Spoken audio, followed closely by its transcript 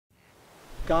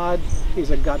God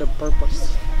is a God of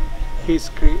purpose.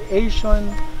 His creation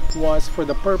was for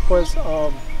the purpose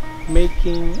of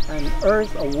making an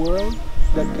earth, a world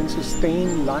that can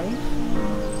sustain life,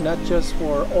 not just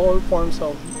for all forms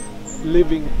of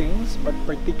living things, but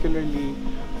particularly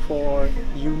for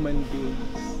human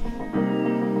beings.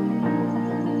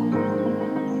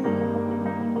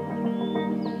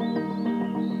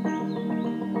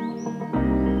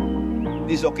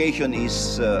 This occasion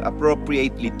is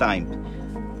appropriately timed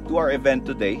to our event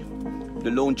today,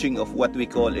 the launching of what we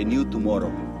call a new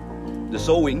tomorrow, the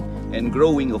sowing and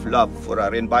growing of love for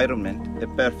our environment, a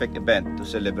perfect event to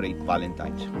celebrate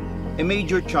Valentine's. A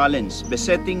major challenge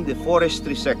besetting the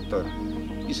forestry sector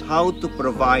is how to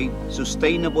provide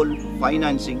sustainable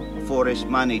financing forest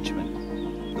management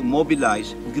to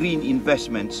mobilize green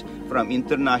investments from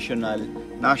international,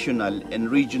 national,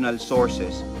 and regional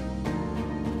sources.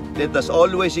 Let us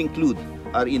always include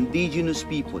our indigenous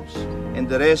peoples and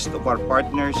the rest of our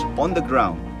partners on the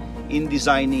ground in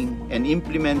designing and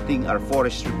implementing our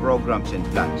forestry programs and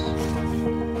plans.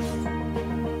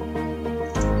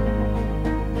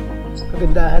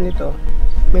 Kagandahan nito,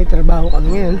 may trabaho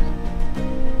kami ngayon.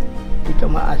 Hindi ka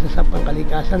maasa sa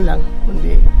pangkalikasan lang,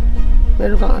 kundi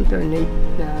meron kang alternate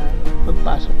na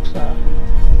pagpasok sa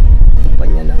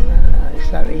kumpanya ng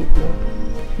Star8, no?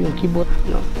 Yung Kibbutz,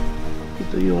 no?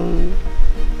 Ito yung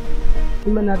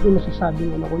hindi man natin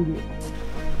masasabing kundi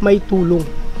may tulong,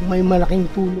 may malaking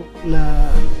tulong na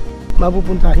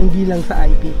mapupunta hindi lang sa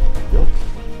IP, no?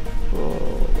 O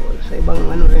sa ibang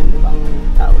ibang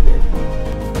tao din.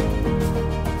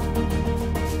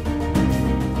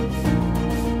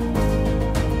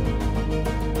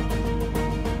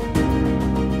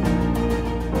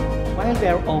 While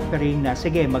they're offering na,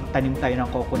 sige, magtanim tayo ng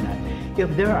coconut,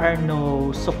 if there are no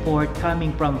support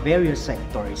coming from various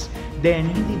sectors, then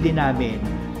hindi din namin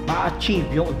ma-achieve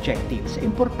yung objectives.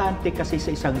 Importante kasi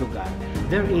sa isang lugar,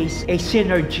 there is a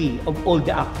synergy of all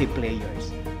the active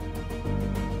players.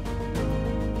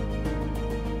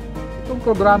 Itong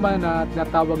programa na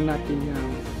tinatawag natin yung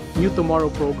New Tomorrow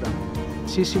Program,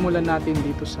 sisimulan natin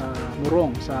dito sa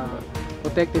Morong, sa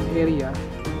protected area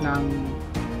ng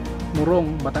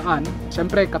Morong, Bataan.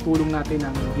 Siyempre, katulong natin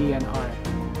ang DENR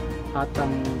at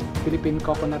ang Philippine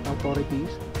Coconut Authority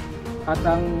at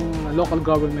ang local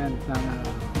government ng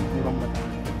Morong,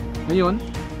 Bataan. Ngayon,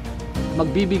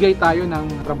 magbibigay tayo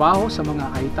ng trabaho sa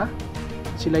mga Aeta.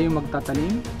 Sila yung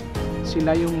magtatanim,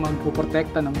 sila yung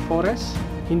magpuprotekta ng forest.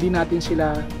 Hindi natin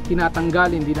sila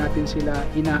tinatanggal, hindi natin sila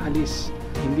inaalis.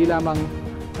 Hindi lamang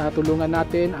tulungan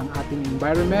natin ang ating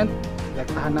environment,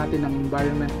 protektahan natin ang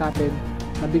environment natin,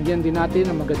 nabigyan din natin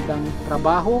ng magandang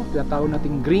trabaho, tinatawag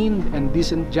natin green and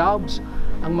decent jobs,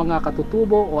 ang mga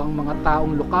katutubo o ang mga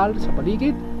taong lokal sa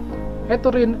paligid. Ito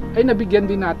rin ay nabigyan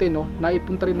din natin, no,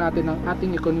 naipunta rin natin ang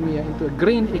ating ekonomiya into a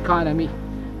green economy,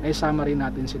 ay sama rin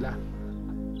natin sila.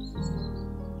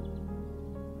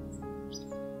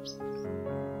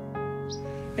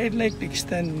 I'd like to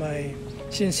extend my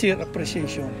sincere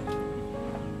appreciation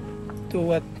to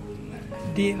what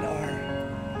DENR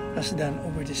has done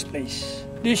over this place.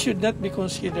 This should not be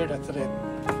considered a threat.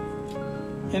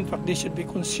 In fact, this should be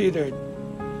considered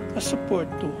a support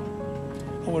to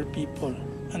our people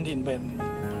and the environment,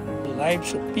 the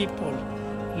lives of people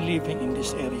living in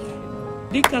this area.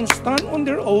 They can stand on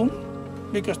their own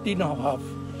because they now have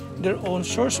their own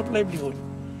source of livelihood.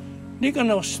 They can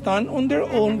now stand on their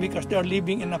own because they are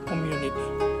living in a community.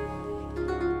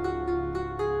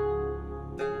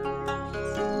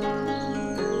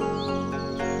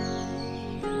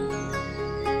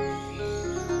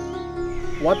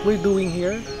 What we're doing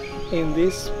here in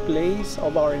this place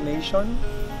of our nation,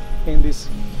 in these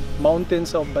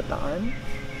mountains of Bataan,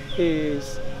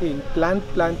 is in Plant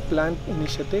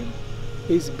initiative,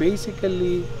 is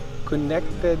basically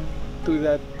connected to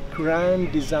that grand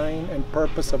design and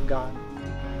purpose of God,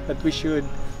 that we should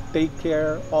take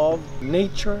care of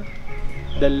nature,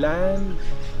 the land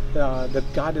that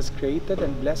God has created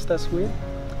and blessed us with,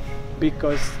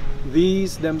 because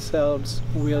these themselves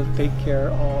will take care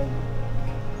of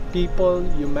people,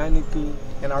 humanity,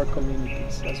 and our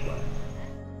communities as well.